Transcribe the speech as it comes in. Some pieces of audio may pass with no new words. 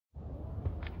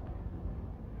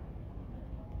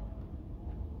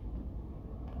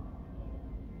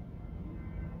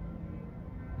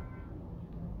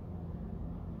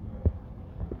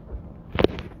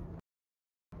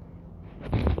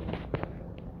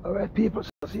Alright people, so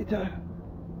see there.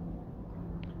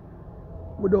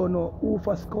 We don't know who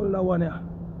for skull that one here.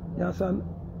 You understand?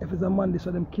 If it's a man, this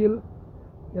one them kill.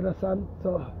 You understand?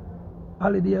 So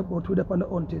holiday but we up on the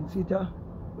hunting, see there?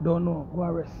 We don't know. Go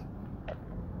arrest.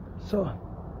 So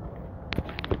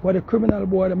what the criminal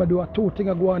boy them do a two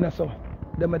things go on there, so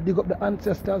them dig up the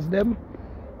ancestors them.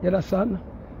 You understand?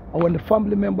 And when the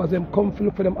family members them come to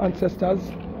look for them ancestors,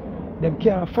 them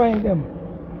can't find them.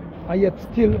 And yet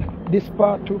still this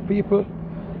part to people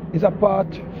is a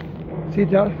part. See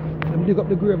there? Them dig up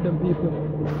the grave them people.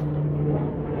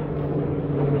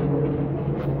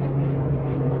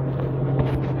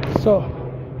 So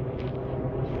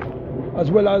as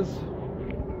well as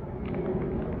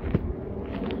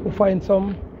we find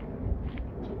some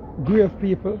grave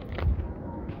people.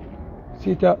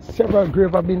 See there? Several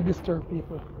graves have been disturbed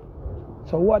people.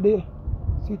 So what they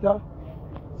see there?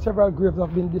 Several graves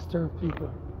have been disturbed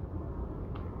people.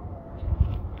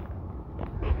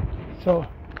 So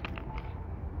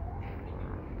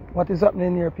what is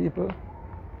happening here people?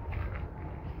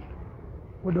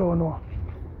 We don't know.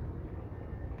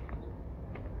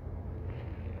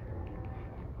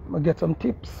 I'm gonna get some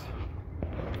tips.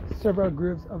 Several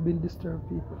graves have been disturbed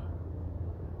people.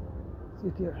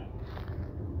 See here.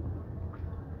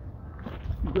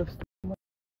 Graves.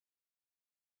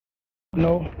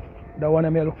 No, the one I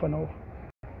may look for now.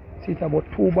 See it about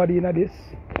 2 bodies in this.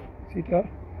 See it?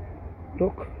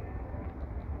 Look.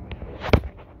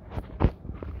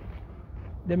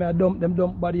 They may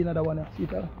dump body in that one. See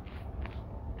it?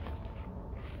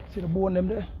 See the bone them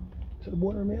there? See the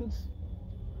bone remains?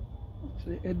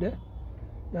 See the head there?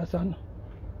 Yes, son.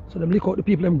 So them lick out the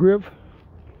people in grave.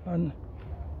 And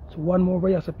so one more over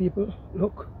here, so people.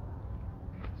 Look.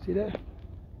 See there?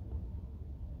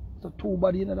 So 2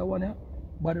 bodies in that one here.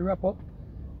 Body wrap up.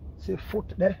 See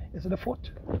foot there. You see the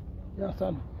foot? Yeah,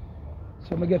 son.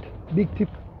 So I get big tip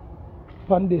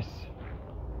on this.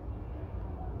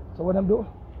 So what I'm doing?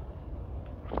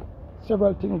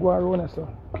 Several things go around here, so.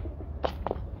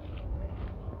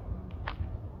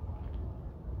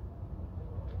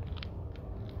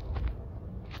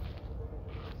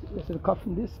 You see the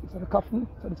coffin this? You see the coffin?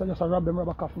 So this is just a rub them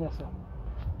rubber coffin here, so.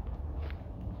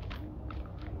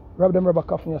 Rub them rubber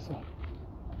coffin here, so.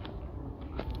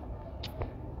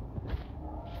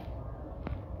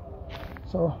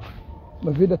 So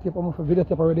my videotape, I'm for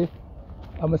videotape already.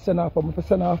 I'm send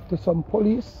off to some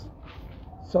police.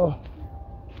 So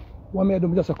what me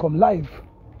do, just come live,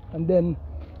 and then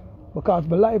because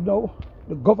my live now,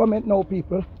 the government now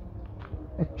people,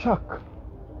 a track,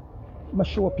 I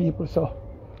show people. So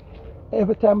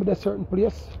every time there's a certain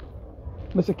place,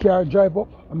 I say car drive up,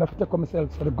 I have to take on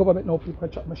myself. So the government now people can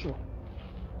track my show,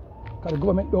 because the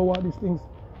government don't want these things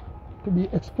to be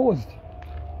exposed.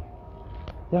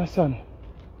 Yeah, son.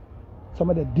 Some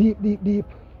of the deep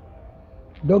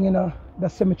down in the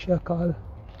cemetery called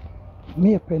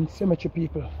Mapen Cemetery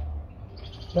people.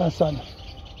 Yeah, son.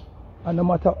 And no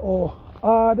matter how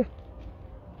hard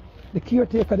the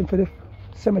caretaker for the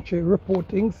cemetery report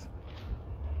things,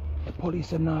 the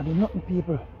police are not doing nothing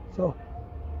people. So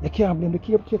you can't blame the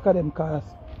caretaker them, because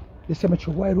the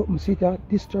cemetery wide open, see that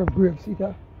disturbed grave, see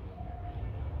that.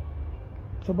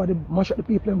 Somebody mash up the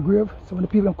people in grave, so when the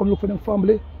people come look for them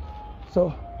family,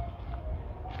 so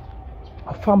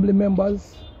family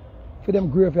members for them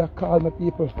graveyard call my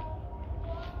people.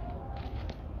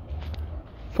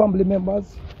 Family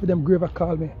members for them graveyard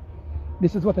call me.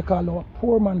 This is what I call now a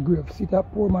poor man grave. See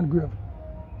that poor man grave.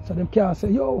 So them can't say,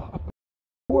 yo, a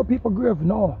poor people grave.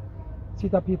 No. See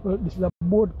that people, this is a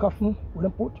board coffin where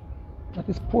them put. That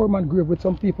is poor man grave with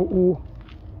some people who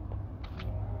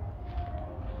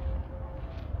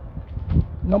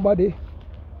nobody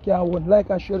can want like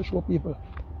and share show people.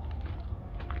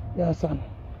 Yeah, son.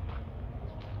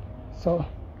 So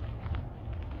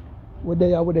we're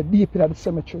there with the deep in the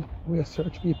cemetery. We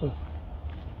search people.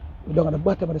 We're down at the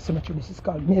bottom of the cemetery. This is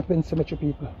called Mapen Cemetery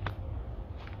people.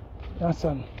 Yeah,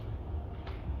 son.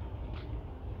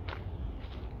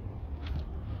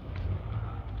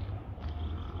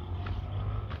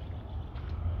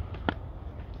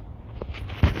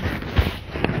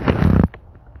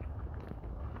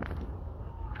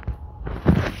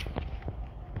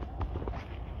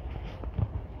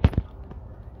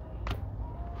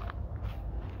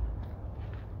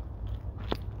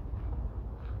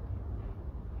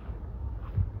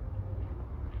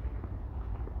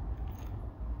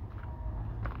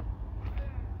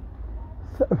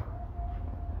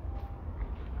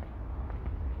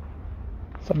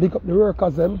 So big up the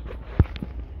workers them.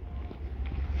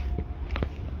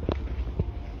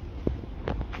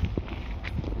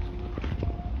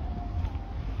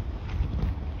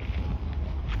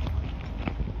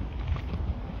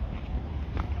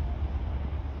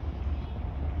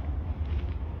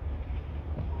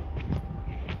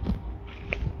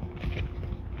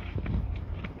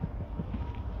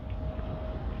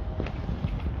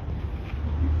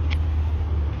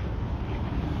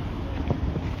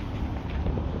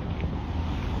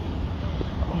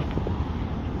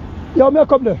 Yo, me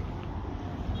come there.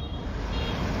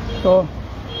 So,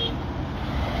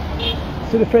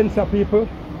 see the fence here, people.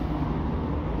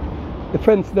 The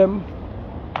fence them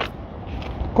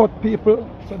cut people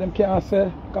so them can't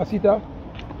say, because see that,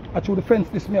 through the fence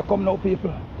this may come now,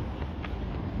 people.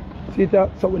 See that?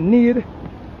 So we need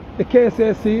the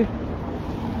KSAC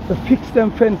to fix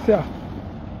them fence here.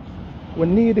 We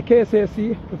need the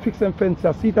KSAC to fix them fence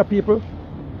here. See that, people?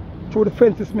 Through the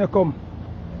fence this may come.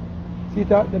 See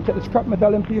that? Them take the scrap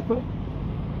metal them, people,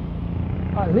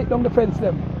 and lick down the fence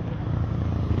them.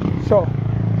 So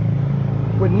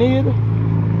we need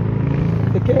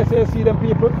the KSAC them,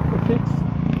 people, to fix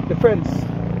the fence.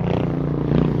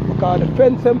 Because the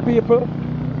fence them, people,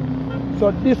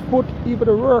 so this put even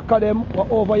the worker them were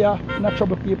over here in a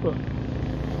trouble, people.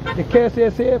 The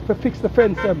KSAC to fix the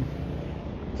fence them.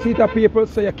 See that, people?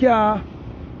 So you can't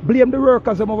blame the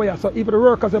workers them over here. So even the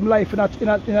workers them life in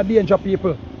a danger,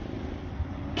 people.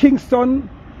 Kingston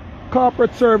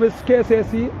Corporate Service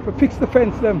KSAC to fix the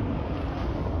fence them.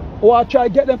 Or try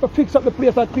get them to fix up the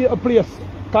place and clear a place.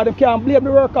 Because they can't blame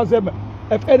the workers them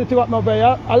if anything happen over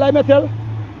here. Allow me tell.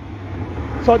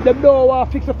 So they don't want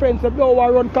to fix the fence, they don't want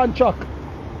to run contract.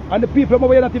 And the people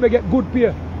over here not even get good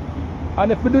pay.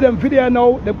 And if we do them video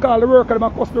now, they call the worker them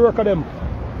and cost the worker them.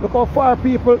 Look how far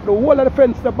people, the whole of the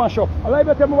fence they mash up. Allow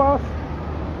me tell me what.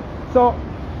 So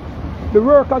the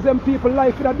workers them people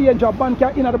life in a danger. Man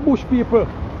can in the bush, people,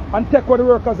 and take what the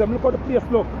workers them. Look how the place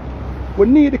look. We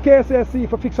need the KSAC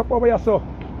for fix up over here, so.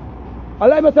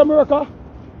 Allow me tell me, worker.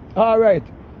 Alright.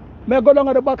 May I go down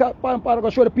at the back and go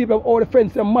show the people how the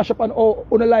fence them mash up and how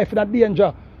the life in a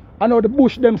danger. And how the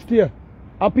bush them stay.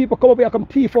 And people come over here come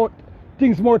thief out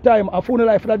things more time and found the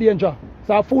life in a danger.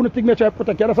 So I found the thing make sure I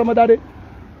protect you. That's my daddy.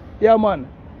 Yeah, man.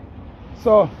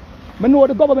 So I know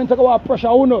the government take a pressure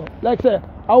on you. Like say,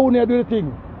 I want to do the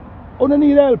thing. I don't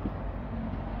need help.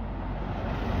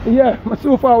 Yeah, I'm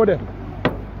so far with it.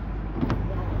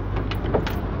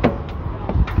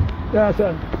 Yeah,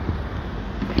 sir.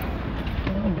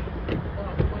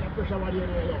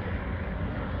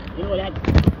 You know that?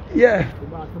 Yeah.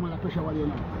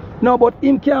 No, but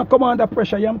him can't come under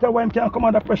pressure. You want to tell why him can't come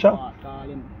under pressure?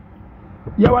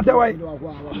 You want to tell why?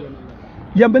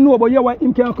 Yeah, but no, but you why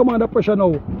him can't come under pressure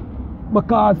now?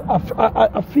 Because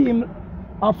I feel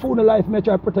and food the life make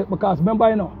sure I protect. Because remember,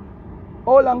 you know,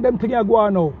 how long them things go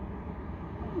on now?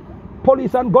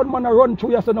 Police and gunmen run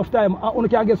through us enough time and only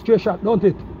can get straight shot, don't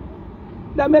it?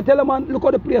 That may tell a man, look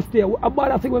how the place there. About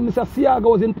that thing when Mr. Siaga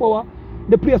was in power,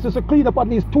 the place was to clean up at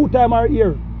least 2 times a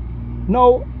year.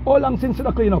 Now, how long since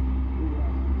they clean up?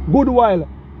 Good while.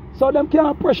 So them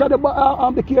can't pressure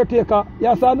the caretaker,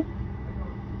 yes, son?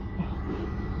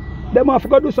 Them have to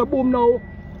go do some boom now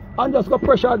and just go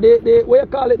pressure the what you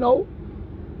call it now?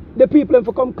 The people have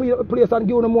to come clean up the place and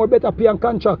give them more better pay and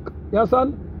contract. Yes,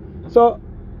 son? So,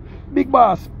 big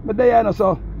boss, but there you know,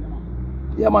 so.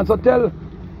 Yeah, man, so tell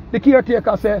the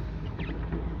caretaker, say,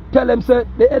 tell them, say,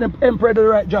 the emperor do the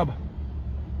right job.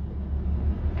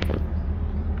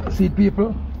 See,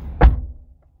 people,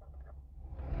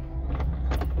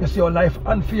 you see your life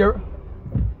unfair.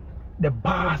 The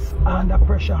boss under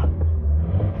pressure.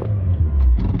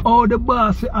 All the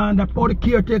boss under, all the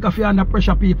caretaker for under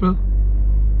pressure, people.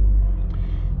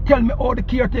 Tell me all the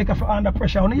caretaker for under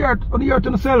pressure. On the earth to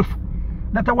yourself,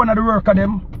 that one of the worker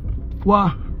them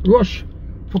wa rush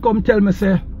for come tell me,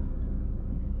 say,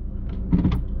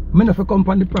 me not for come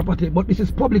on the property, but this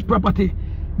is public property.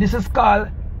 This is called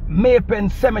Maypen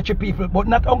Cemetery, people, but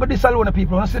not only this alone,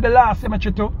 people. I see the last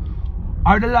cemetery too,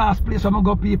 or the last place where I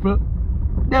go, people.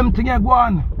 Them thing go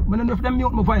on. I don't know if they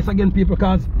mute my voice again, people,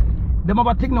 because them have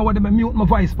a thing now where they mute my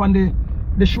voice from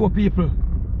the show, people.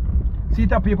 See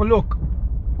that, people, look.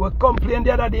 We complained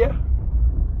the other day,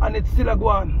 and it's still a go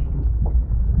on.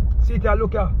 See that,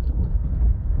 look here.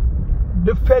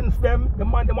 The fence them, the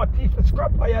man them a thief,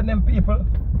 scrap iron them, people.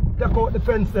 Take out the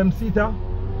fence them, see that.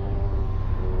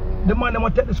 The man them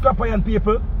want to take the scrap iron,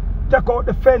 people, take out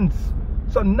the fence.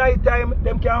 So night time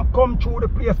them can come through the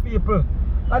place, people.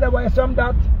 Otherwise from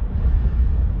that,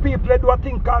 people they do a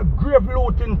thing called grave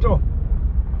looting too.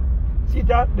 See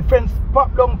that? The fence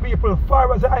pop down, people,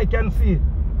 far as the eye can see.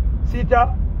 See that?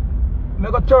 I'm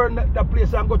going to turn the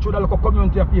place and go through the local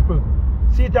community of people.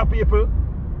 See that, people?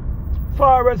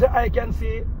 Far as the eye can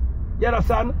see. You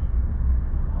understand?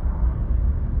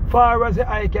 Far as the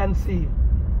eye can see.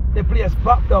 The place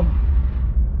pop down.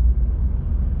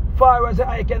 Far as the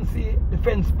eye can see, the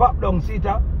fence pop down, see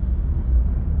that?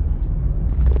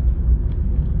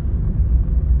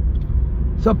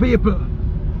 So people,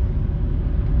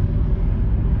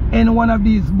 any one of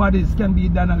these bodies can be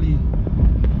Donnelly.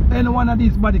 Any one of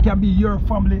these bodies can be your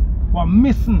family or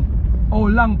missing. how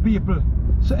long people.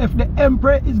 So if the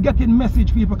emperor is getting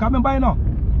message, people, come remember, you know,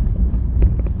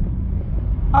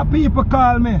 people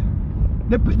call me,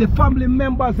 the family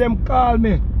members them call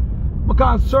me,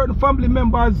 because certain family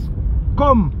members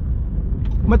come.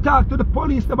 I talk to the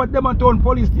police about them at town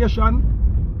police station.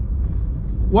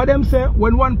 What them say,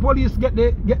 when one police get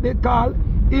the call,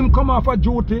 him come off of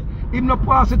duty, him not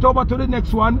pass it over to the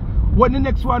next one. When the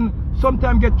next one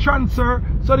sometimes get transferred,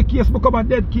 so the case become a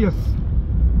dead case.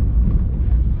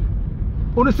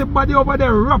 When you see body over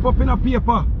there wrap up in a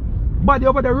paper, body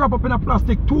over there wrap up in a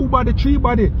plastic, 2 body, 3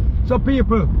 body. So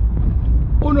people,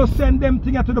 you send them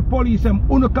things to the police,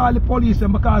 you call the police,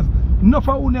 because enough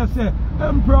of you say,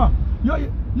 Emperor,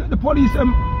 the police,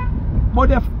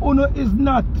 but if you is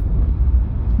not,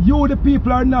 you the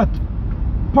people are not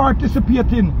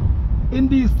participating in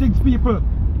these things, people.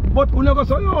 But you go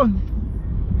say, yo,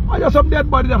 I just some dead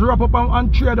body that wrap up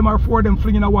and 3 of them or 4 of them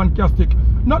fling in a one castic.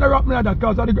 Not the wrap me like that,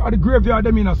 because at the graveyard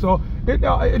them in, so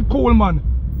it cool, man.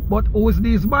 But who is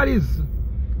these bodies?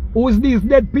 Who is these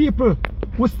dead people?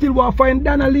 We still want to find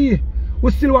Dana Lee.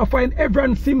 We still want to find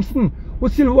Everett Simpson. We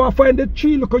still want to find the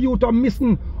 3 little youth are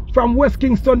missing from West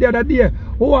Kingston the other day.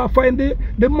 We want to find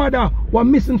the mother who are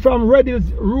missing from Red Hills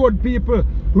Road people.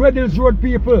 Red Hills Road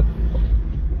people.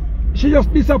 She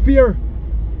just disappeared.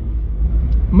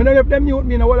 I'm going to have them mute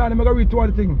me now. Hold on, I'm going to read through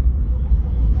the thing.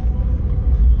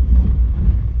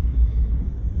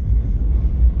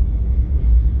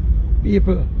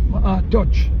 People, my heart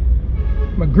touch,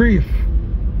 my grief,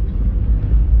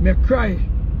 my cry,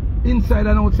 inside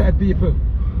and outside, people.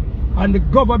 And the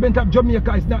government of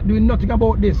Jamaica is not doing nothing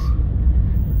about this.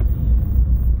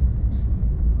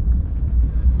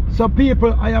 So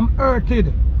people, I am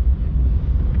hurted.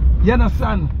 You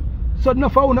understand? So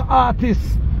enough of no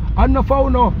artists, and enough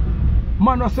of no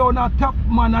man who say on top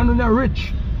man and no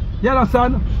rich. You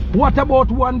understand? What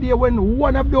about one day when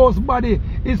one of those body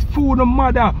is food no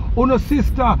mother, or no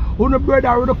sister, or no brother,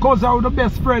 or no cousin, or no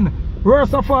best friend?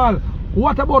 Worst of all,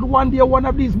 what about one day one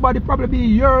of these body probably be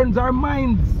yearns or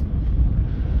minds?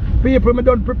 People, me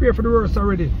don't prepare for the worst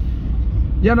already.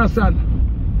 You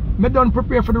understand? Me don't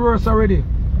prepare for the worst already.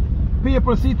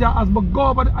 People see that as me go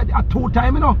over at 2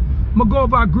 times, you know. Me go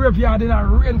over a graveyard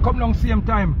and rain come down same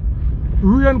time.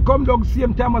 Rain come down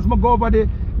same time as me go over the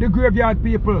graveyard,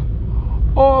 people.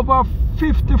 Over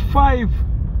 55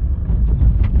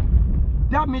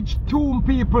 damaged tomb,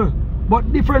 people.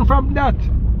 But different from that.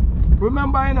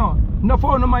 Remember, you know, no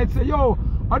phone might say, yo,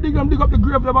 I dig up the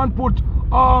grave them and put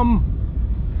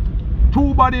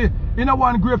 2 body in a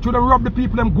one grave to them rob the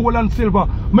people them gold and silver.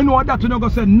 Me know that you know go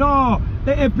say, no,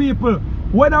 hey people,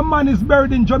 when a man is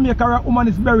buried in Jamaica or a woman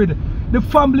is buried, the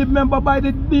family member buy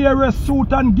the dearest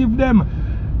suit and give them.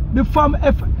 The fam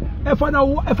if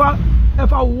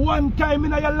a one time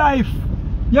in your life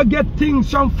you get things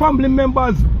from family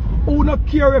members who don't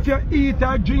care if you eat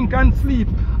or drink and sleep.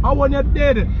 And when you're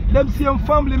dead, them same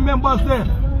family members there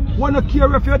wanna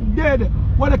care if you're dead,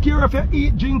 wanna care if you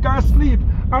eat, drink or sleep,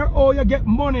 or how you get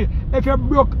money if you're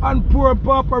broke and poor and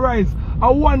pauperized. I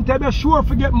want to be sure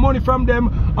to get money from them.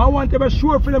 I want to be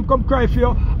sure for them come cry for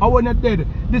you. I when you're dead.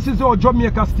 This is how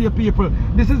Jamaica stay, people.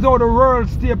 This is how the world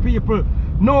stay, people.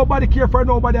 Nobody care for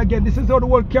nobody again. This is how the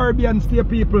whole Caribbean stay,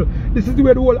 people. This is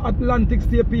where the whole Atlantic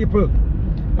stay, people.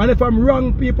 And if I'm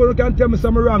wrong, people, you can tell me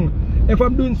something wrong. If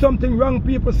I'm doing something wrong,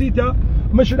 people, see that,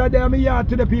 I should have done my yard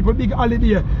to the people, big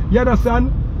holiday. You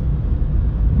understand?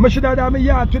 I should have done my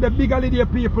yard to the big holiday,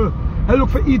 people. I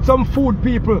look for eat some food,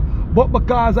 people. But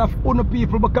because of other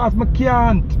people, because I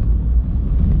can't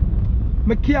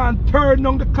turn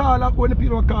down the call up when the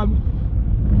people call me.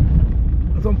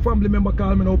 Some family member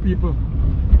call me now, people.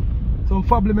 Some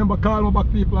family member call me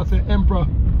back, people, and say, Emperor,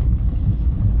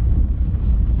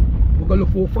 we're going to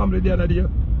look for our family the other day.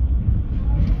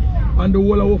 And the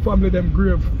whole of our family, them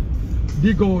grave,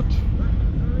 dig out.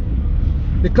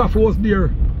 The coffee was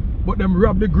there, but them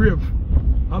robbed the grave.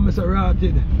 And I say,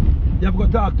 rotted. You have got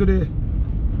to talk to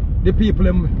the people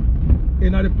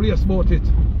in the place about it.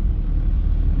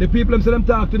 The people them say them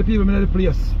talk to the people in the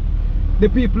place. The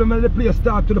people in the place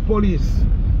talk to the police.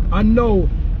 And now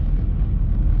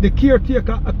the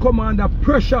caretaker come under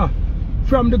pressure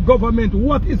from the government.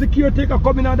 What is the caretaker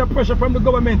coming under pressure from the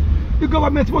government? The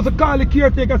government supposed to call the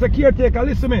caretaker as a caretaker.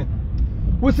 Listen to me.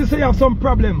 We say you have some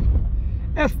problem.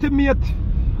 Estimate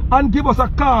and give us a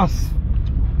cost.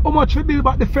 How much we build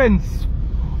back the fence?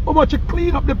 How much you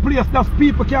clean up the place that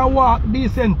people can walk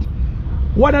decent?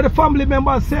 One of the family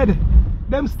members said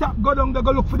them stop go down there,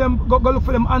 go look for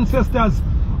them ancestors.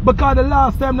 Because the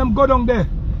last time them go down there,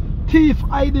 thief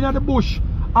hiding in the bush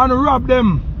and rob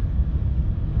them.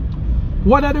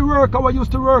 One of the workers who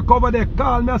used to work over there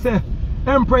called me and say,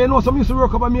 Emperor, you know, some used to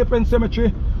work over me pen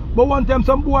cemetery. But one time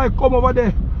some boy come over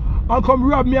there and come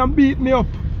rob me and beat me up.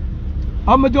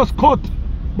 And me just cut.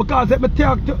 Because let me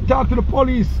talk to the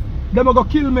police. Them are going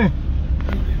to kill me.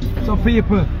 So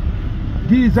people,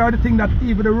 these are the things that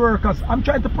even the workers, I'm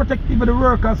trying to protect even the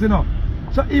workers, you know.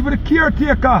 So even the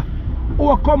caretaker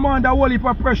who command a whole heap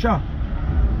of pressure.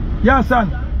 You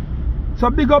understand? So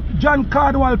big up John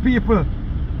Cornwall people.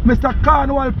 Mr.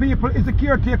 Cornwall people is the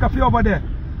caretaker for over there.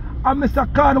 And Mr.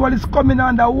 Cornwall is coming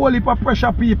under a whole heap of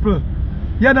pressure people.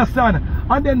 You understand?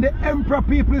 And then the emperor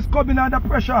people is coming under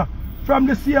pressure from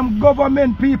the same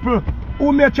government people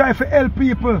who may try to help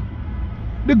people.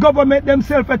 The government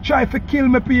themselves try to kill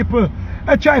me people.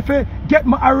 They try to get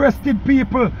me arrested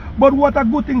people. But what a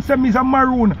good thing say me is a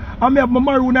maroon. And me have my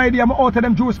maroon ID, I'm out of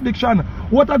them jurisdiction.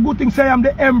 What a good thing say I am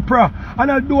the emperor.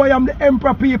 And although I am the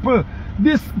emperor people,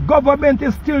 this government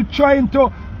is still trying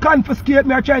to confiscate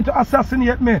me or trying to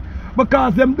assassinate me.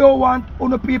 Because them don't want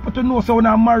other people to know so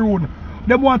I'm maroon.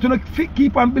 They want to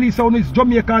keep and believe so is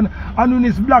Jamaican and on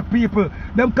is black people.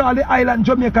 Them call the island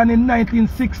Jamaican in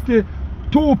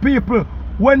 1962 people.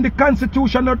 When the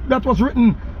constitution that was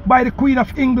written by the Queen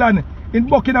of England in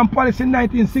Buckingham Palace in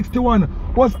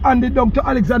 1961 was handed down to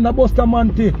Alexander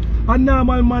Bustamante and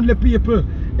normal manly people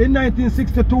in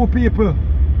 1962 people.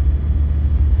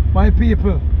 My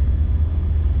people,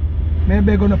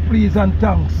 maybe gonna please and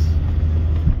thanks.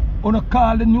 Gonna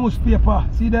call the newspaper,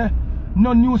 see there?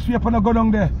 No newspaper no go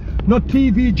down there. No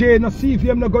TVJ, no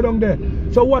CVM no go down there.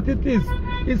 So what it is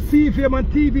CVM and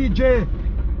TVJ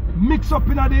mix up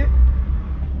in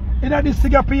the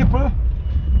cigar people.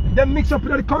 They mix up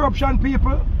in the corruption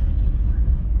people.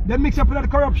 They mix up in the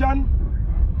corruption.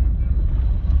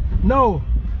 No.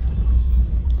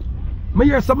 Me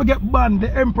hear some get banned,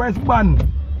 the Empress banned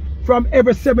from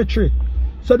every cemetery.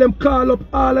 So them call up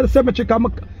all of the cemetery.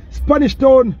 Spanish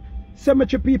Town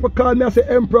cemetery people call me and say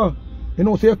Emperor. You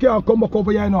know, so you can't come back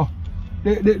over here, you know.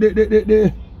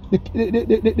 The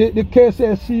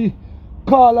KSC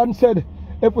call and said,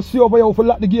 if we see over here, we'll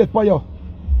lock the gate for you.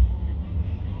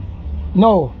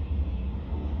 No.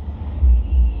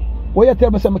 What you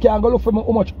tell me, say, I can't go look for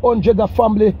how much hundreds of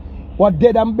family were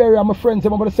dead and buried and my friends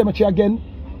over the cemetery again.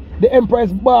 The Emperor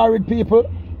is buried, people.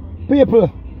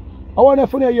 People, I wonder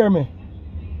if you hear me.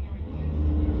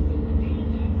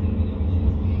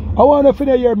 I wonder if you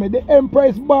hear me. The Emperor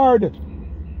is barred.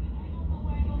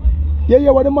 You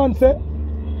hear what the man say?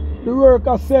 The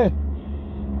worker say.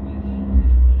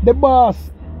 The boss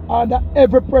under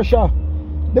every pressure.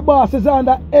 The boss is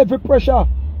under every pressure.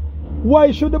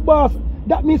 Why should the boss?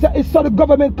 That means that it's so the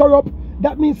government corrupt.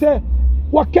 That means that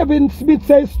what Kevin Smith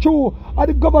says is true. And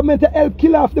the government help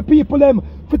kill off the people them.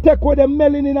 For take away them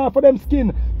melanin off of them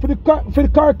skin. For the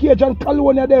Caucasian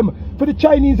colony them. For the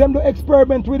Chinese them to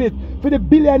experiment with it. For the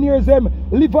billionaires them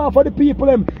live off of the people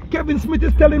them. Kevin Smith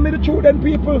is telling me the truth then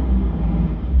people.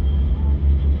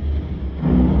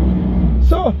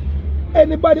 So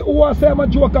anybody who wants to say I'm a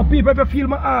joker people, if you feel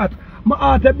my heart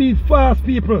beat fast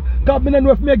people. Because I don't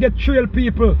know if me get trailed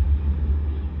people.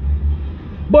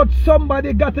 But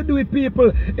somebody got to do it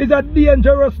people. It's a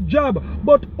dangerous job.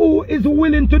 But who is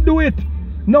willing to do it?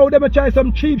 Now they may try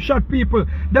some cheap shot people.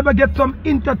 They may get some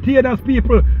entertainers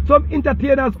people. Some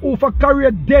entertainers who for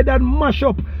career dead and mash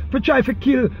up. For try to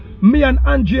kill me and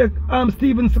Andre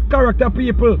Stevens character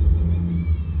people.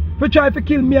 For try to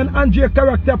kill me and Andre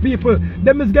character people.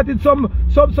 Them is getting some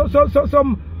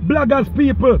bloggers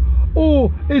people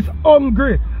who is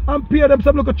hungry and pay them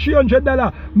some little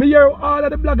 $300. Me hear all of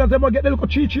the bloggers them will get the little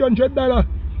 $300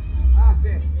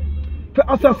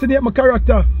 to assassinate my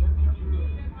character.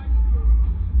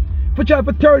 For try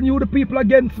to turn you the people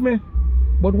against me.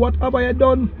 But what have I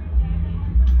done?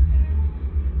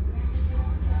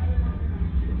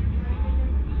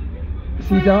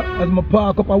 See that as I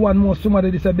park up one more somebody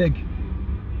this a beg.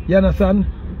 You understand?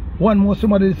 One more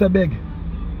somebody this a beg.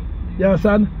 You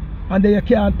understand? And then you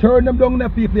can't turn them down there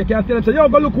people. You can't tell them say, yo,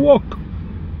 go look work.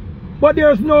 But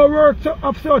there's no work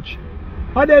of such.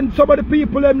 And then some of the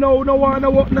people them now don't want to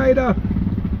work neither.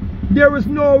 There is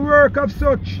no work of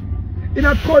such. In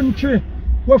a country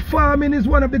where farming is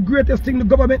one of the greatest things, the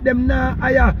government them now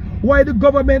hire. Why the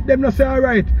government them not say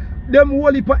alright? Them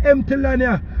whole heap of empty land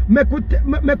here. Make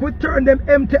we turn them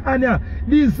empty hand here.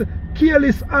 These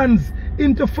careless hands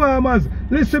into farmers.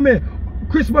 Listen me,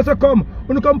 Christmas will come.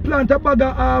 When you come plant a bag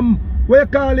of what you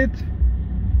call it?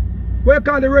 What you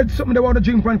call the red something they want to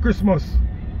drink on Christmas?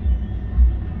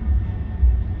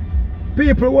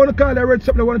 People want to call the red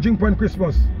something they want to drink on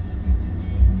Christmas.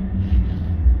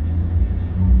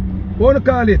 What do you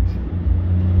call it?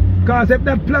 Because if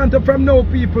that plant up from now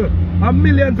people, and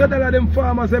millions of dollars them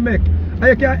farmers they make, and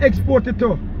you can export it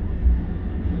too.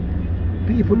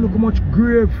 People look how much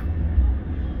grave.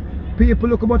 People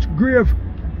look how much grave.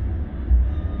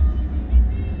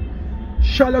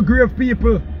 Shallow grave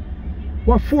people.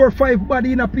 What 4 or 5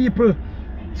 body in a people.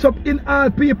 So in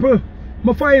all people,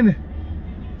 I find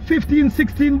 15,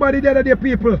 16 body the other day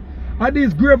people. And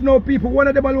these grave now people, one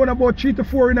of them alone about 3 to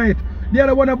 4 a night. The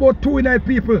other one about 2 a night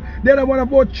people. The other one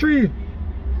about 3.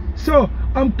 So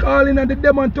I'm calling on the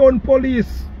Town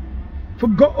police for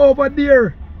go over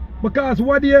there. Because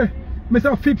what day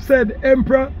Mr. Phipps said,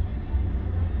 Emperor,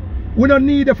 we don't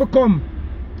need it to come.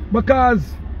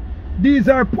 Because these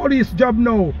are police job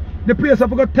now. The place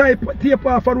have got tape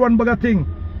off on one bag of thing.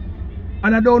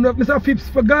 And I don't know if Mr. Phipps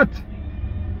forgot.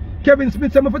 Kevin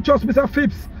Smith said, I trust Mr.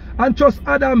 Phipps and trust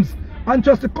Adams and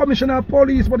trust the Commissioner of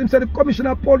Police. But him said the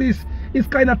Commissioner of Police is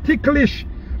kind of ticklish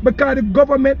because the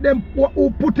government them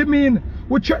who put him in,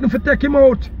 who threatened to take him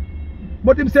out.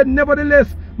 But him said,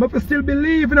 nevertheless, I still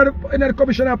believe in the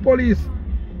Commissioner of Police.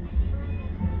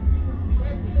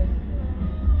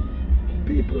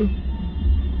 People.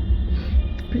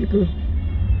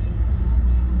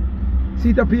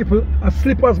 See the people, as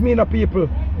slippers mean a people.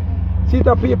 See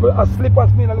the people, as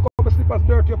slippers mean, look how my slippers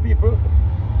dirty people.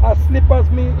 As slippers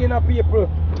mean in a people.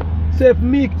 Say if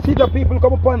me, see the people, look how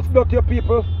my pants dirty your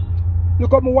people.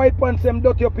 Look how my white pants them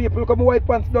dirty your people. Look how my white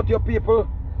pants dirty your people.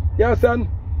 You understand?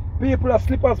 People, as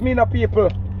slippers mean a people.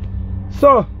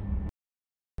 So,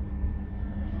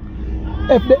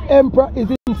 if the Emperor is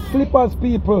in slippers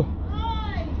people,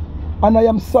 and I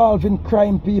am solving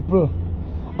crime people,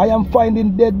 I am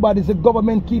finding dead bodies, the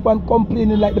government keep on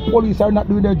complaining like the police are not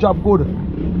doing their job good.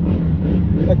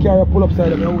 I carry a pull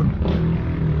upside of my own.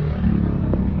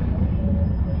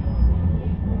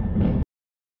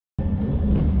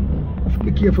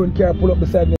 Be careful when carry pull up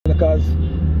beside me because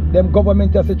them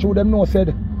government has said through them no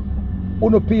said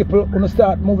uno people uno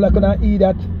start move like an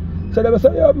idiot. So they will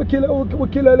say, yeah, we kill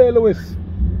Lewis.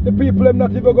 The people them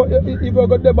not even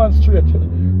go demonstrate.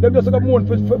 Them just got mourn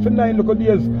for 9 local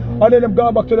days and then them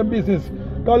go back to the business.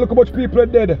 Because look how much people are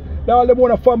dead. All them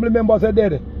own family members are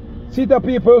dead. See the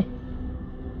people.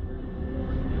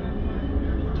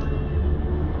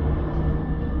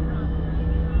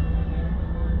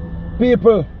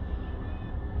 People.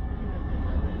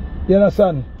 You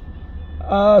understand?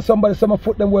 Somebody say my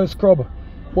foot them well scrub.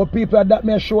 But people are that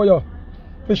may show you.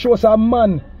 For sure some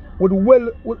man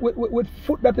with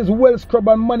foot that is well scrubbed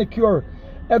and manicure.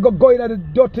 I go in at the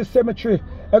dirty cemetery.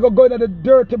 I go in at the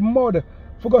dirty mud.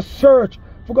 For go search.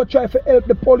 For go try to help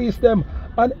the police them.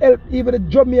 And help even the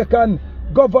Jamaican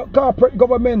corporate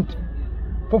government.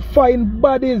 For find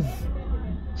bodies.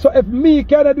 So if me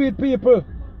cannot do it people.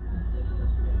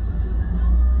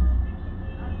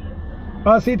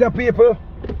 And see the people.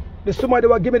 The somebody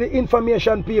will give me the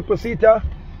information people. See the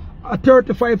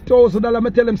 $35,000 I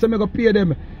tell them so I go pay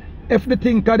them. If the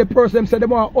thing the person said they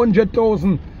want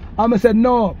 100,000. And I said,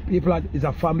 no, people, is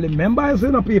a family member, you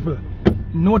know, people.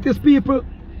 Notice, people,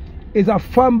 is a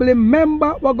family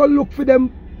member. We're going to look for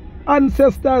them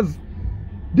ancestors.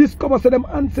 Discover, say, them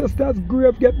ancestors'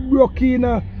 grave get broken.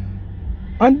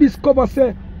 And discover,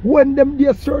 say, when them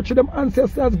they search them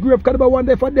ancestors' grave, because they one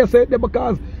day for they say it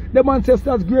because them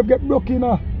ancestors' grave get broken.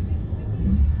 Hold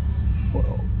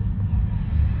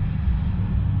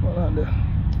on there.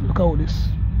 Look at all this.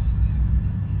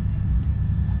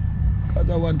 Because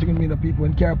I want to meet the people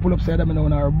when car pull upside them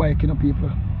on our bike, you know,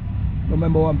 people.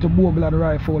 Remember I'm to Bogle and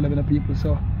Rifle, you know, people.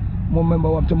 So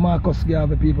remember I'm to Marcus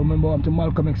Garvey people, remember I'm to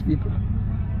Malcolm X people.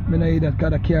 I know that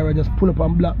kind of car just pull up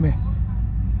and block me.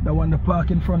 The one that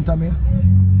park in front of me.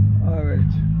 Alright.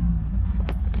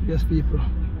 Yes people.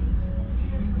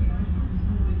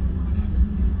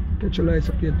 Get your lights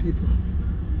up here people.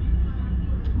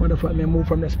 Motherfucker, me move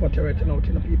from the spot here right now,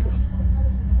 you know, people.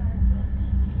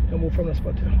 I move from the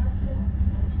spot here.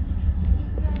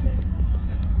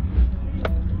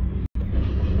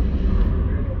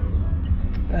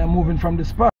 I am moving from the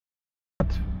spot.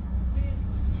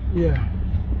 Yeah.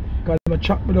 Because I'm going to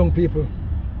chop me down people.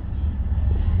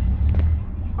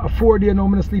 A 4 days now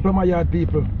I'm going to sleep on my yard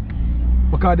people.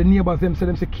 Because the neighbors them say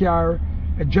them say car,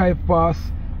 I drive past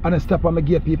and I stop on my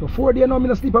gate people. 4 days now I'm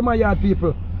going to sleep on my yard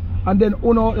people. And then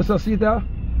uno is a seater.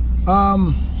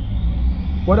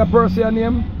 What a person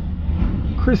name?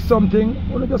 Chris something.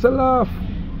 Uno just a laugh.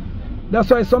 That's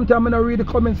why sometimes I don't read the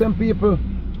comments and people.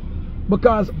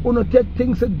 Because uno take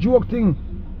things a joke thing.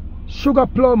 Sugar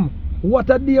plum. What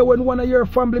a day when one of your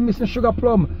family missing sugar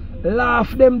plum.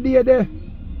 Laugh them day there.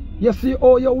 You see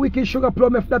oh your wicked sugar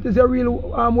plum if that is your real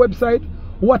website.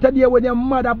 What a day when your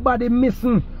mother body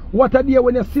missing. What a day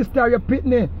when your sister your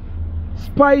pitney.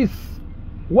 Spice.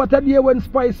 What a day when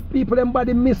Spice people them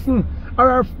body missing, or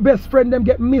our best friend them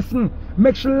get missing.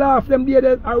 Make sure laugh them day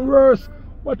that are worse.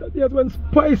 What a day when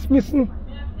Spice missing.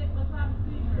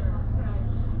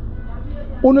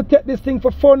 Wanna take this thing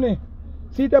for funny.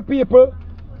 See the people,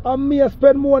 and me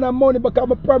spend more than money because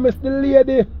I promised the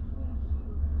lady.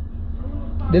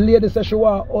 The lady said she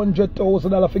want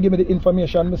 $100,000 to give me the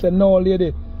information. I said no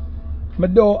lady. I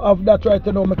don't have that right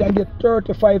now. I can get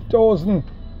 35,000.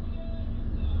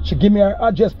 She give me her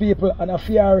address people and I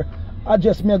fear her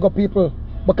address me go people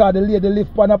because the lady live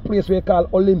on a place we call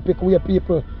Olympic Way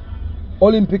people.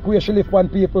 Olympic Way she live on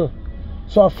people.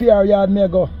 So I fear her yard me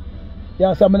go.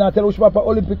 Yeah, so I'm not tell which papa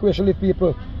Olympic Way she live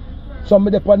people. So I'm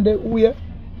on the way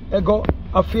I go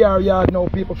I fear her yard now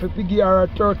people for give her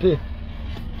 30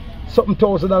 something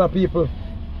 $1,000 people.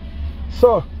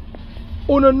 So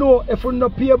you don't know if you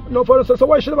don't pay no for so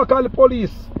why should I call the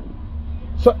police?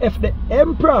 So if the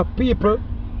emperor people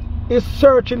is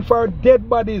searching for dead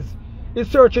bodies, is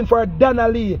searching for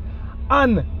Donnelly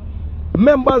and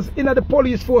members in the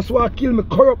police force who are kill me,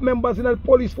 corrupt members in the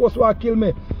police force who are kill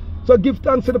me. So give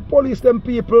thanks to the police them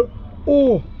people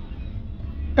who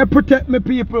protect me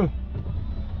people.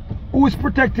 Who is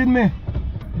protecting me?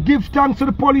 Give thanks to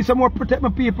the police and more protect my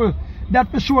people.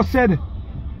 That for sure said.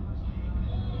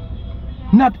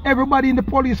 Not everybody in the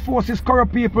police force is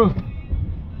corrupt people.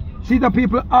 See the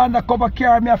people undercover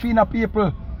car me have in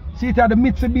people. See it at the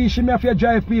Mitsubishi me have to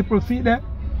drive people. See that?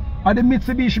 At the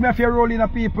Mitsubishi me have to roll in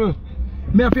people.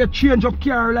 Me have to change up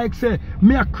car like say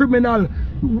me a criminal.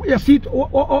 You see it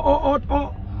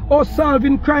or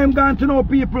solving crime gone to know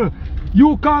people.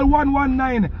 You call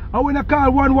 119 and when I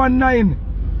call 119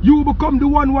 you become the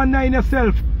 119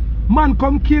 yourself. Man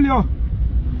come kill you.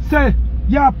 Say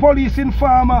you're a police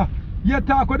informer. You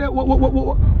talk with them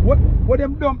what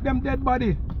them dump them dead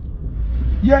body.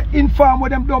 You inform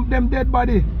with them dump them dead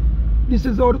body. This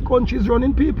is how the country is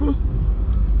running people.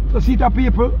 So see the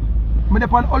people. I'm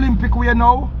up on Olympic Way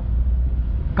now.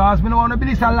 Cause I don't want to be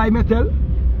this a lie me tell.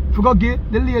 If you go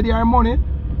get the lady her money,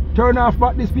 turn off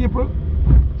back these people.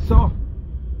 So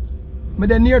I'm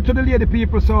then near to the lady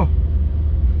people. So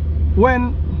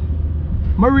when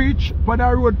I reach for the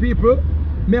road people,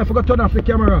 I forgot to turn off the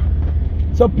camera.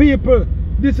 So people,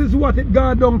 this is what it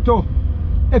got down to.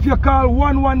 If you call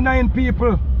 119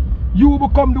 people, you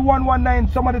become the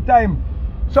 119 some of the time.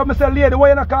 So I say, lady, why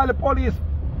you not call the police?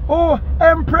 Oh,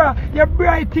 Emperor, you're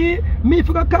brighty. Me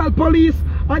forgot to call police.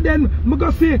 And then I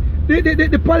go see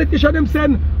the politician them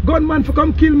send gunman for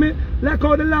come kill me. Like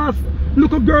how the last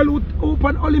little girl who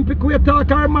open Olympic Way talk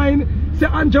her mind. Say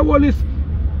Anja Wallace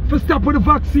for stop with the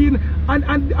vaccine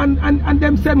and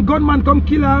them send gunman come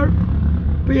kill her.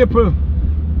 People.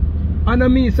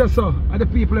 And me say so. And the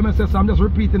people them say so. I'm just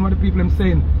repeating what the people them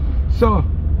saying. So,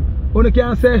 you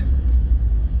can say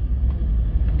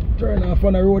turn off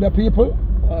on the road the people.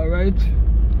 Alright.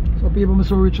 So people must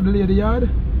reach the lady yard.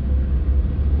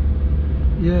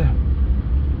 Yeah.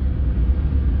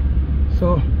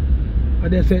 So I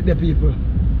then say the people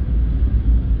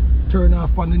turn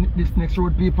off on this next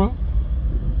road people.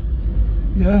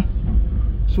 Yeah.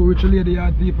 So reach the lady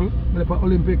yard people. But on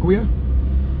Olympic Way.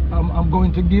 I'm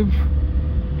going to give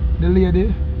the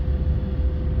lady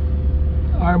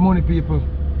our money people.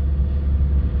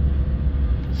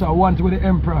 So I want with the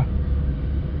emperor.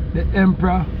 The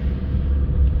emperor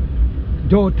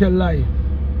don't tell lie.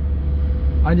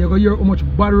 And you're going to hear how much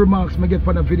bad remarks I get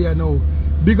for the video now.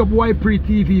 Big up Y-Pre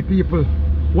TV people.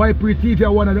 Y-Pre TV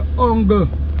are one of the humble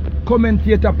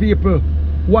commentator people.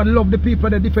 One love the people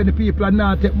that defend the people and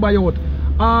not take buyout.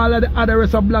 All of the other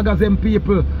rest of bloggers and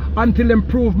people until them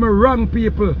prove me wrong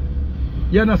people.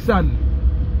 You understand?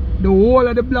 The whole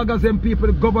of the bloggers and people,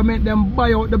 the government them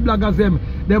buy out the bloggers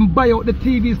them buy out the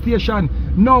TV station.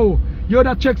 Now you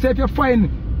that check say if you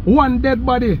find one dead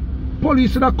body,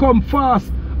 police should have come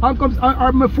fast and comes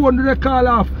or my phone they call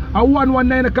off. And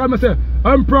 119 call me say,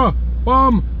 Emperor,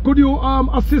 could you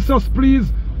assist us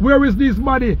please? Where is this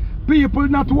body? People,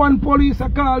 not one police I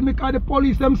call me because the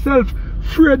police themselves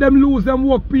fear them lose them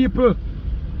work people.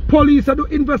 Police do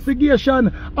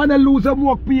investigation and they lose them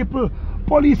work people.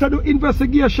 Police do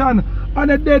investigation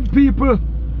and they dead people.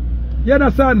 You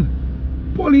understand?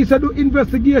 Police do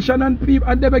investigation and people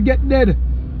and they get dead.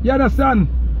 You understand?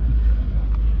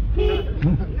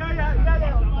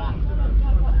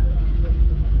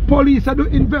 Police do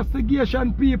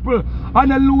investigation people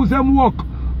and they lose them work.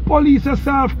 Police are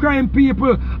self-crime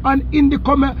people and in the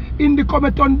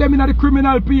comment on them in the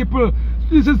criminal people.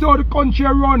 This is how the country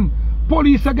run.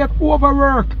 Police get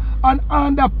overworked and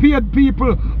underpaid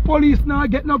people. Police now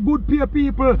get no good pay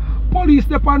people. Police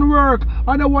step on work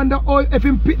and I wonder how if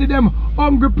him pity them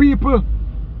hungry people.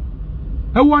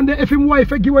 I wonder if him wife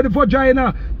give her the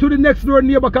vagina to the next door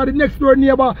neighbor, because the next door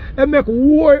neighbor make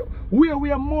way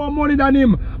more money than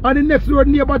him, and the next door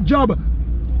neighbor job.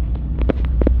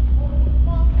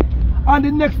 And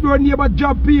the next door neighbor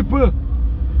job, people,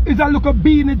 is a look of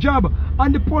beanie job,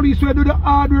 and the police will do the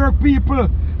hard work, people,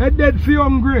 and dead for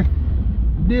hungry.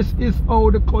 This is how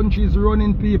the country is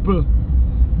running, people.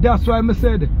 That's why I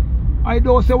said, I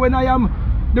don't say when I am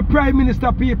the Prime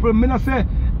Minister, people, I not say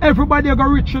everybody will go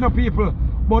rich, you know, people,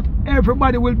 but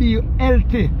everybody will be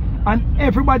healthy and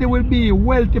everybody will be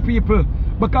wealthy, people,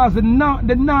 because the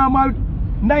normal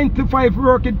 95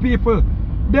 working people,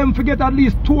 them forget at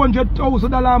least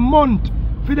 $200,000 a month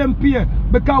for them pay,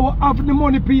 because we have the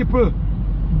money, people.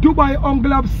 Dubai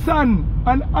uncle have sand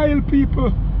and oil,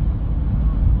 people.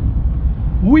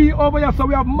 We over here, so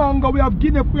we have mango, we have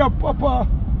Guinea, we have papa.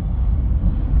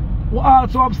 We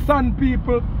also have sand,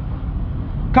 people.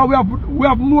 Because we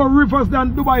have more rivers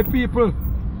than Dubai, people.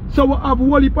 So we have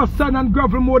whole heap of sand and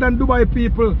gravel more than Dubai,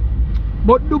 people.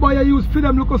 But Dubai I use for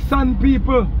them look of sand,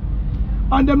 people.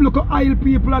 And them look of oil,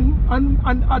 people, and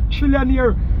a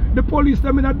trillionaire. The police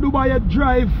them in a Dubai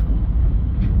drive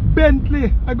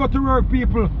Bentley, I got to work,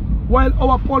 people. While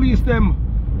our police them,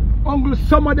 uncle,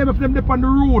 some of them, if them dip on the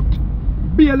route,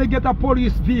 barely get a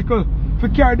police vehicle to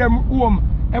carry them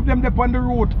home. If them dip on the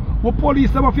route, we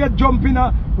police them if you jump in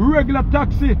a regular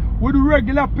taxi with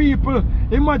regular people.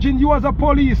 Imagine you as a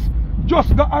police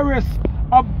just got arrest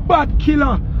a bad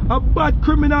killer, a bad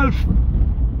criminal,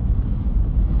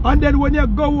 and then when you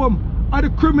go home, are the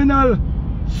criminal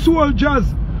soldiers,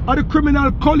 are the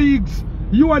criminal colleagues,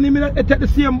 you and him take the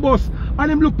same bus,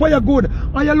 and him look for you good,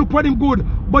 and you look for him good,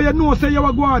 but you know say you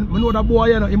are going. I know that boy,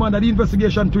 you know, him under the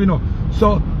investigation too, you know.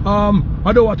 So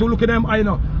I don't want to look at them, I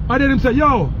know. And then him say,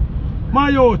 yo, my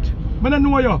youth, I don't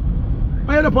know you.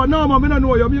 I don't know, no man, I don't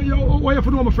know you. Where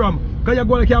you know me from? Because you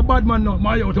go like a bad man now,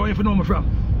 my youth, where you know me from?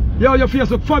 Yo, your face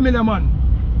look familiar, man.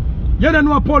 You don't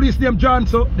know a police named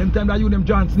Johnson, them time that you named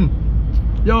Johnson.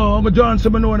 Yo, Uncle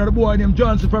Johnson, I know the boy named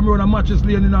Johnson from around a matches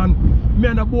lane, and me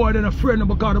and the boy then a friend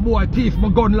because the boy thief my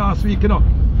gun last week, you know.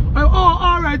 Oh,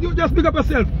 alright, you just pick up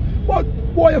yourself. But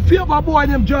boy, you feel a boy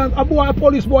named Johnson, a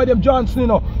police boy named Johnson, you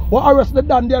know, who arrested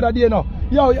Dan the other day, you know.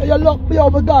 Yo, you look me, oh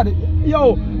my God.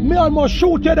 Yo, me almost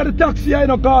shoot you at the taxi, you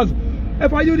know, cause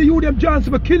if I you named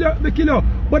Johnson, I kill you.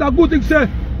 But a good thing say,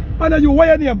 I know you, what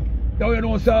your name? Yo, you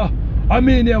know, sir, I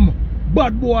mean him,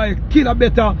 bad boy, killer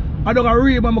better. I don't know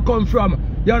where I come from.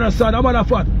 You understand? I'm a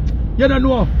fat. You don't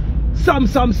know. Sam,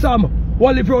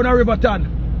 what live around a Riverton.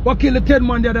 What kill the 10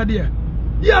 man the other day.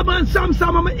 Yeah, man, Sam,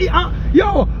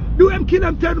 yo, do them kill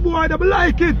them 10 boy, they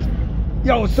like it.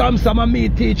 Yo, Sam, and me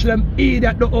teach them,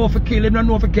 that don't know if to kill him, don't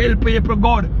know if to kill people,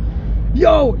 God.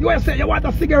 Yo, you say you want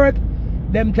a cigarette?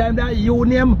 Them time that you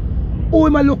name, who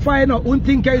am I look for, you know, who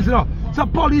think is, you know. So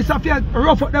police have to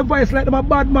rough up their voice like them a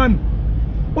bad man.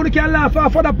 Who can laugh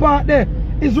off for the part there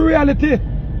is reality.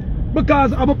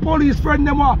 Because I'm a police friend,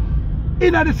 them are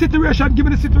in the situation,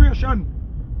 given the situation.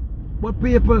 But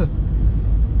people,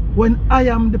 when I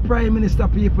am the Prime Minister,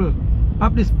 people,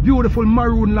 of this beautiful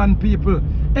maroon land, people,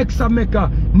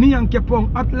 Exameka,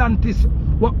 Nyankepong, Atlantis,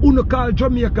 what Uno call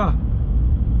Jamaica,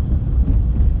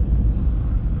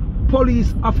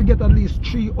 police have to get at least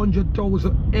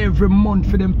 300,000 every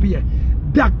month for them pay.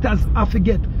 Doctors have to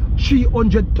get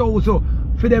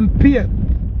 300,000 for them pay.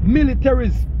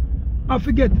 Militaries I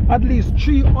forget at least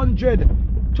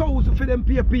 300,000 for them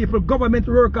pay people. Government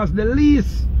workers, the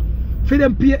least for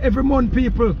them pay every month,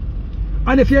 people.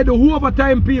 And if you do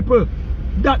overtime, people,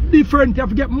 that different. You have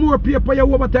to get more pay for your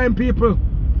overtime, people,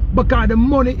 because the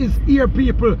money is here,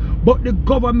 people, but the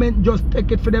government just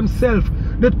take it for themselves.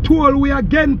 The tollway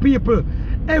again, people.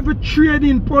 Every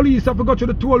training police have to go to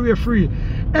the tollway free.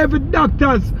 Every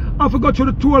doctors have to go to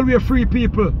the tollway free,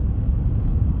 people.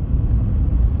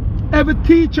 Every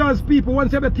teachers, people,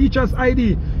 once you have a teacher's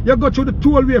ID, you go to the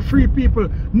tollway free, people.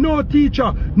 No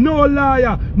teacher, no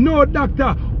lawyer, no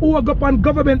doctor who go up on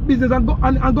government business and go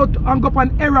up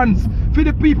on errands. For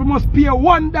the people must pay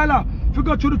 $1 to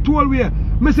go to the tollway.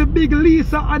 Me say big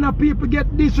Lisa Anna people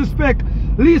get disrespect.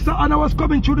 Lisa Anna was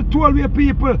coming through the tollway,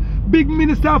 people. Big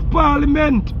Minister of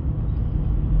Parliament.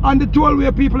 And the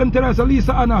tollway people, them tell us,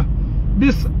 Lisa Anna,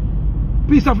 this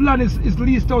piece of land is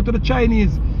leased out to the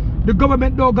Chinese. The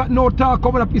government don't got no talk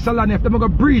over that piece of land if they're going to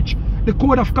breach the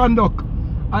code of conduct.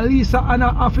 And Lisa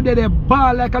Anna after they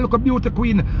ball like a look of beauty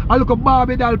queen, a look of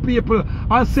Barbie doll people,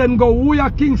 and send go we are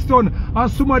Kingston,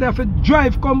 and somebody have to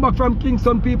drive come back from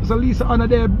Kingston, people. So Lisa Anna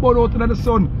there born out in the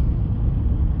sun.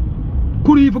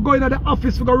 Couldn't even go into the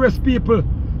office to go arrest people.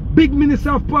 Big Minister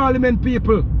of Parliament,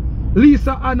 people.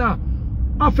 Lisa Anna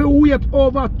have to wait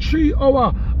over 3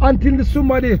 hours until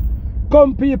somebody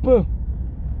come, people.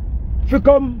 If you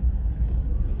come,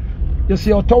 you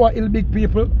see how Tower Hill big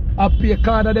people have pay a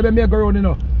corner, they may go around, you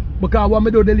know. Because what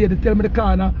me do, the lady tell me the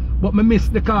corner, but me miss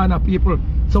the corner, people.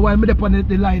 So while me dey on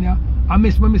the line here, I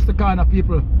miss the corner,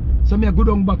 people. So me go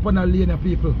down back on the lane,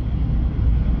 people.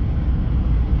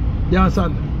 You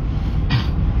understand?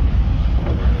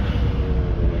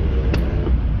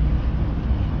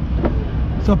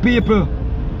 So people,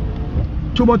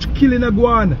 too much killing a go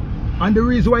on. And the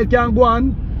reason why it can't go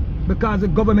on, because the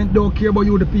government don't care about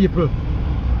you, the people.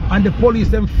 And the police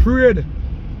them afraid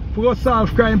for us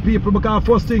solve crime, people. Because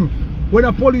first thing, when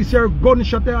a police hear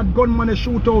gunshot, they had gunman a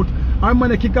shoot out, and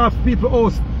man kick off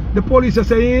people's house, the police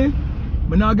say,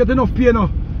 me not get enough pay now.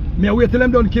 Me wait till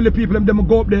them don't kill the people, them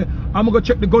go up there, I'm gonna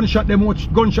check the gunshot them,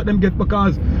 much gunshot them get,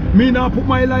 because me now put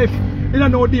my life in a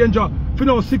no danger for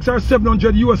no $600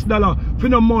 or $700 for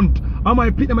no month. I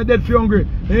might pick them dead for hungry.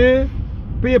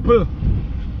 People,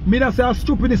 me that say how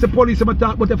stupid is the police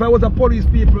talk, but if I was a police,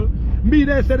 people, me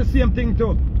they say the same thing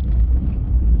too.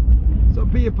 So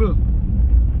people,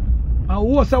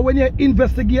 and worse when you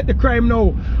investigate the crime now,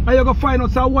 and you're gonna find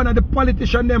out how one of the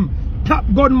politicians them top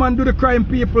gunman do the crime,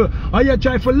 people, and you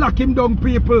try to lock him down,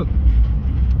 people.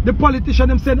 The politician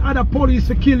them send other police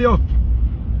to kill you,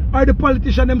 or the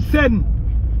politician them send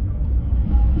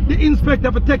the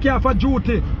inspector to take you off of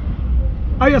duty,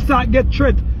 or you start get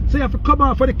threat, so you have to come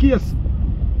out for the case.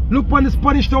 Look on the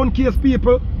Spanish Town case,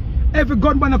 people. Every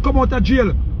gunman come out of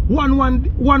jail,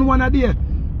 one a day.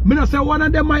 Me not say one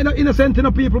of them might not innocent in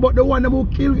the people, but the one them who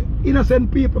kill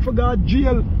innocent people for God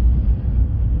jail.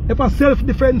 If a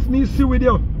self-defense, me see with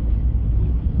you.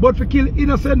 But for kill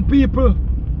innocent people,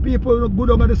 people go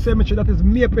down to the cemetery, that is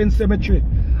Maple Cemetery.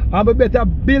 I bet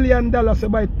 $1 billion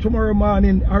by tomorrow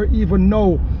morning or even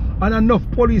now. And enough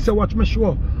police to watch me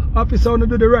show. Officer wanna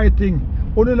do the right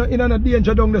thing. Wanna not in a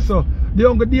danger down there, so. The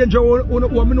only danger we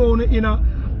know in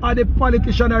are the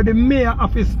politician or the mayor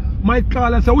office might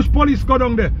call and say, which police go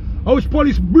down there? Or which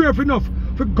police brave enough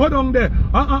to go down there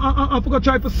and for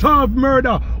try to solve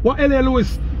murder? What L.A.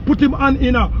 Lewis put him on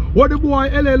in. What the boy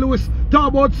L.A. Lewis talk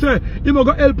about say, he will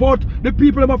go help out the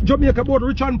people of Jamaica about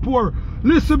rich and poor.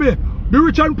 Listen me, the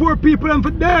rich and poor people them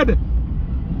for dead.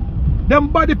 Them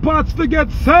body parts to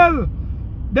get sell.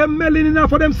 Them melanin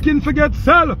for them skin for get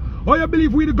sell. Or you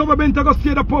believe we the government are going to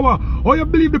stay the power? Or you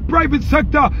believe the private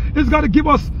sector is going to give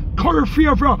us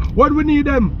curfew for when we need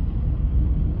them?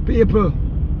 People.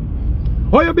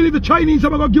 Or you believe the Chinese are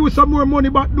going to give us some more money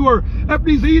back door? If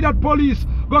these idiot police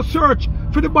go search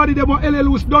for the body them what L.A.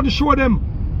 Lewis don't show them.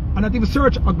 And I think the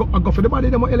search I go for the body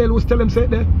them what L.A. Lewis tell them say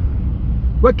there.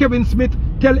 Where Kevin Smith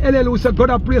tell L.A. Lewis I got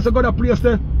a place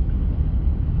there.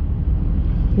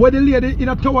 Where the lady in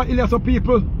a Tower Hill some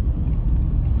people.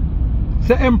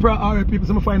 Say Emperor, alright people,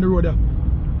 so I find the road there.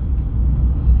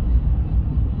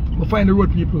 I find the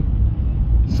road, people.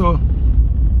 So,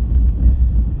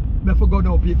 I forgot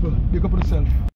now, people. Big up on yourself.